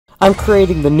I'm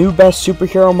creating the new best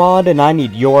superhero mod and I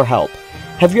need your help.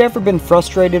 Have you ever been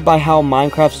frustrated by how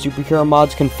Minecraft superhero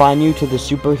mods confine you to the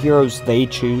superheroes they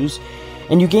choose?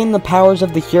 And you gain the powers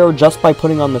of the hero just by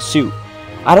putting on the suit.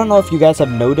 I don't know if you guys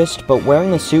have noticed, but wearing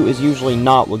the suit is usually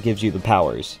not what gives you the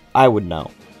powers. I would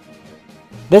know.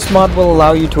 This mod will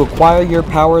allow you to acquire your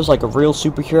powers like a real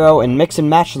superhero and mix and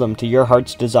match them to your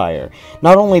heart's desire.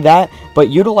 Not only that, but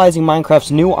utilizing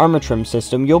Minecraft's new armor trim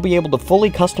system, you'll be able to fully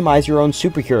customize your own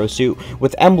superhero suit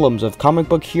with emblems of comic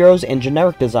book heroes and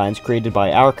generic designs created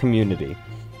by our community.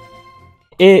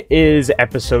 It is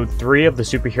episode 3 of the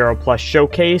Superhero Plus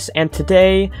Showcase, and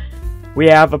today we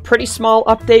have a pretty small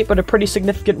update, but a pretty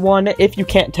significant one. If you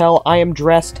can't tell, I am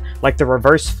dressed like the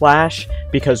Reverse Flash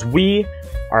because we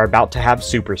are about to have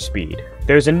super speed.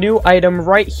 There's a new item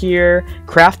right here,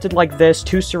 crafted like this,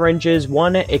 2 syringes,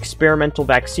 1 experimental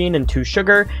vaccine, and 2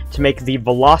 sugar to make the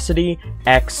Velocity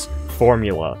X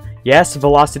formula. Yes,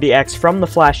 Velocity X from the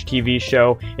Flash TV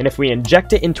show, and if we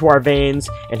inject it into our veins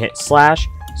and hit slash,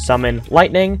 summon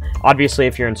lightning, obviously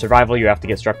if you're in survival you have to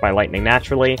get struck by lightning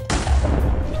naturally,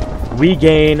 we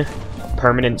gain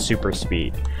permanent super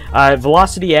speed.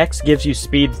 Velocity X gives you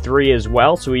speed 3 as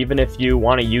well, so even if you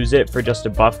want to use it for just a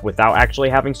buff without actually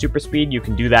having super speed, you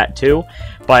can do that too.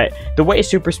 But the way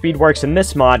super speed works in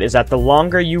this mod is that the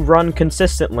longer you run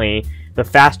consistently, the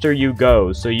faster you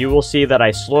go, so you will see that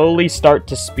I slowly start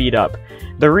to speed up.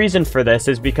 The reason for this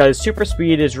is because super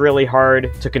speed is really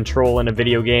hard to control in a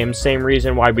video game. Same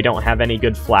reason why we don't have any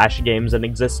good Flash games in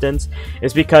existence,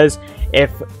 is because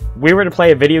if we were to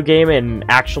play a video game and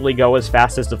actually go as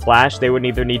fast as the Flash, they would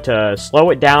either need to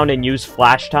slow it down and use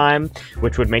Flash time,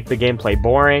 which would make the gameplay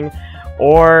boring,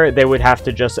 or they would have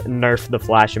to just nerf the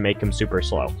Flash and make him super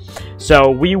slow.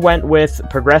 So we went with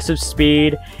progressive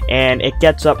speed, and it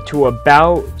gets up to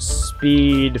about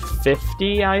speed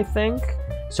 50, I think.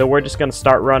 So we're just going to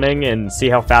start running and see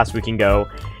how fast we can go,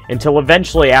 until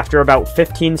eventually, after about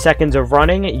 15 seconds of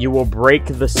running, you will break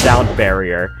the sound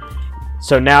barrier.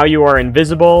 So now you are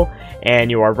invisible,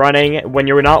 and you are running. When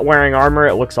you're not wearing armor,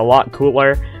 it looks a lot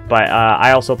cooler, but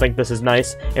I also think this is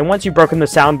nice. And once you've broken the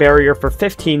sound barrier for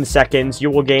 15 seconds, you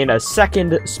will gain a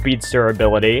second speedster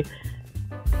ability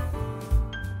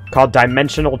called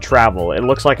Dimensional Travel. It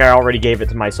looks like I already gave it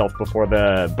to myself before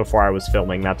I was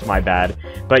filming. That's my bad.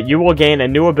 But you will gain a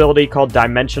new ability called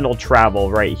Dimensional Travel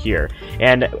right here.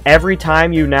 And every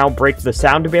time you now break the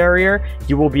sound barrier,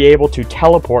 you will be able to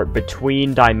teleport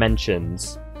between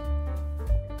dimensions.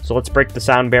 So let's break the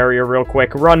sound barrier real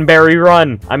quick. Run, Barry,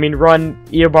 run! I mean, run.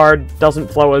 Eobard doesn't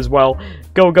flow as well.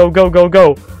 Go, go, go, go,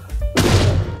 go!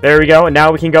 There we go, and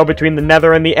now we can go between the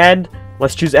nether and the end.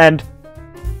 Let's choose end.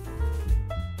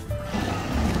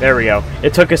 There we go.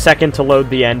 It took a second to load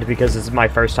the end because this is my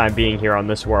first time being here on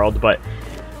this world, but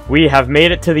we have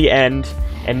made it to the end,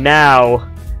 and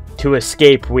now, to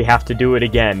escape, we have to do it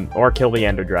again, or kill the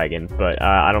Ender Dragon, but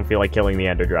I don't feel like killing the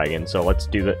Ender Dragon, so let's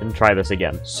do that and try this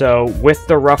again. So, with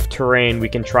the rough terrain, we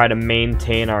can try to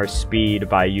maintain our speed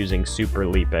by using super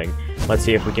leaping. Let's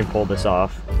see if we can pull this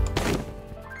off.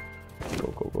 Go,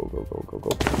 go, go, go, go, go,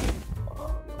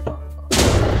 go.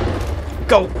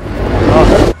 Go!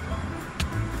 Oh.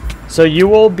 So you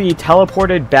will be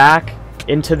teleported back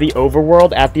into the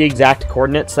overworld at the exact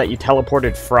coordinates that you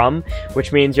teleported from,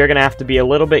 which means you're going to have to be a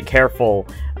little bit careful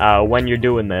when you're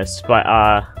doing this, but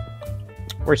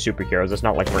we're superheroes, it's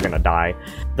not like we're going to die.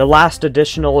 The last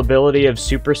additional ability of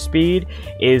super speed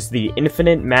is the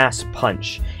infinite mass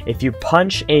punch. If you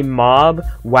punch a mob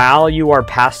while you are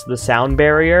past the sound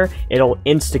barrier, it'll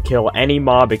insta-kill any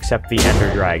mob except the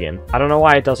Ender Dragon. I don't know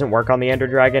why it doesn't work on the Ender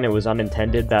Dragon, it was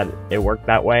unintended that it worked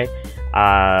that way.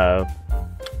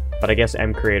 But I guess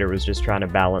MCreator was just trying to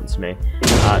balance me.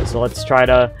 So let's try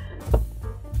to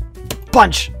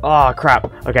punch! Oh,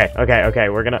 crap. Okay, okay, okay,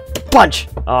 we're gonna punch!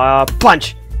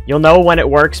 Punch! You'll know when it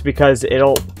works because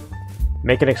it'll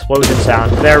make an explosion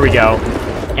sound. There we go.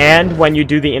 And when you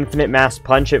do the infinite mass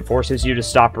punch, it forces you to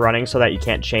stop running so that you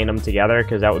can't chain them together,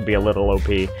 because that would be a little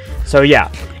OP. So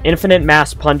yeah, infinite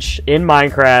mass punch in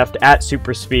Minecraft at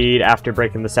super speed after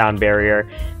breaking the sound barrier.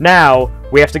 Now,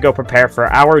 we have to go prepare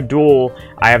for our duel.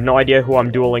 I have no idea who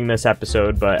I'm dueling this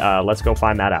episode, but let's go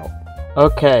find that out.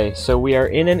 Okay, so we are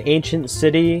in an ancient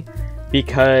city,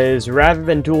 because rather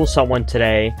than duel someone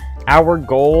today, our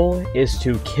goal is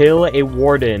to kill a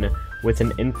warden with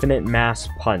an infinite mass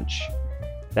punch.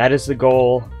 That is the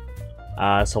goal,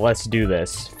 so let's do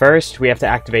this. First, we have to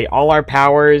activate all our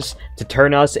powers to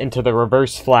turn us into the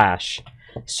Reverse Flash.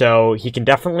 So, he can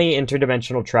definitely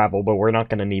interdimensional travel, but we're not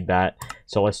going to need that.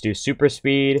 So let's do super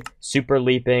speed, super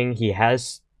leaping. He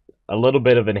has a little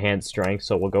bit of enhanced strength,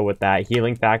 so we'll go with that.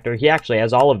 Healing factor. He actually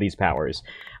has all of these powers.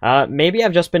 Maybe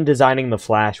I've just been designing the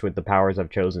Flash with the powers I've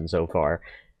chosen so far.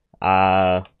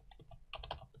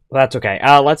 That's okay.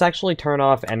 Let's actually turn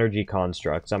off energy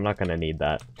constructs. I'm not going to need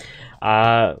that.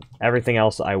 Everything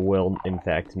else I will, in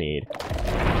fact, need.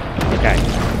 Okay.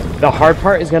 The hard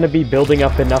part is going to be building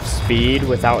up enough speed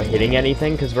without hitting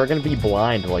anything, because we're going to be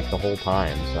blind, like, the whole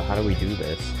time. So how do we do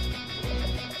this?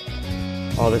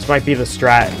 Oh, this might be the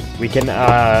strat. We can,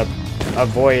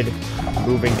 avoid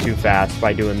moving too fast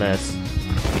by doing this.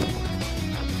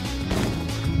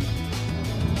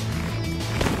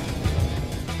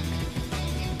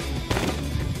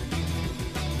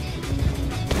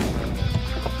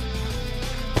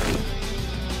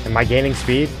 Am I gaining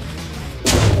speed?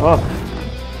 Oh.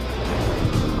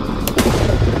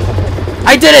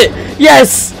 I did it!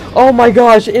 Yes! Oh my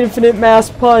gosh, infinite mass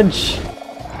punch!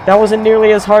 That wasn't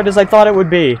nearly as hard as I thought it would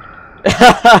be.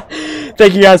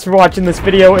 Thank you guys for watching this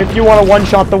video. If you want to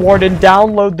one-shot the Warden,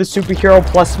 download the Superhero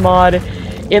Plus mod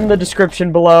in the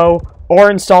description below, or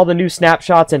install the new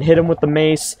snapshots and hit him with the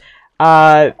mace.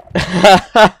 That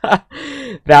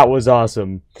was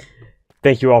awesome.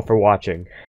 Thank you all for watching.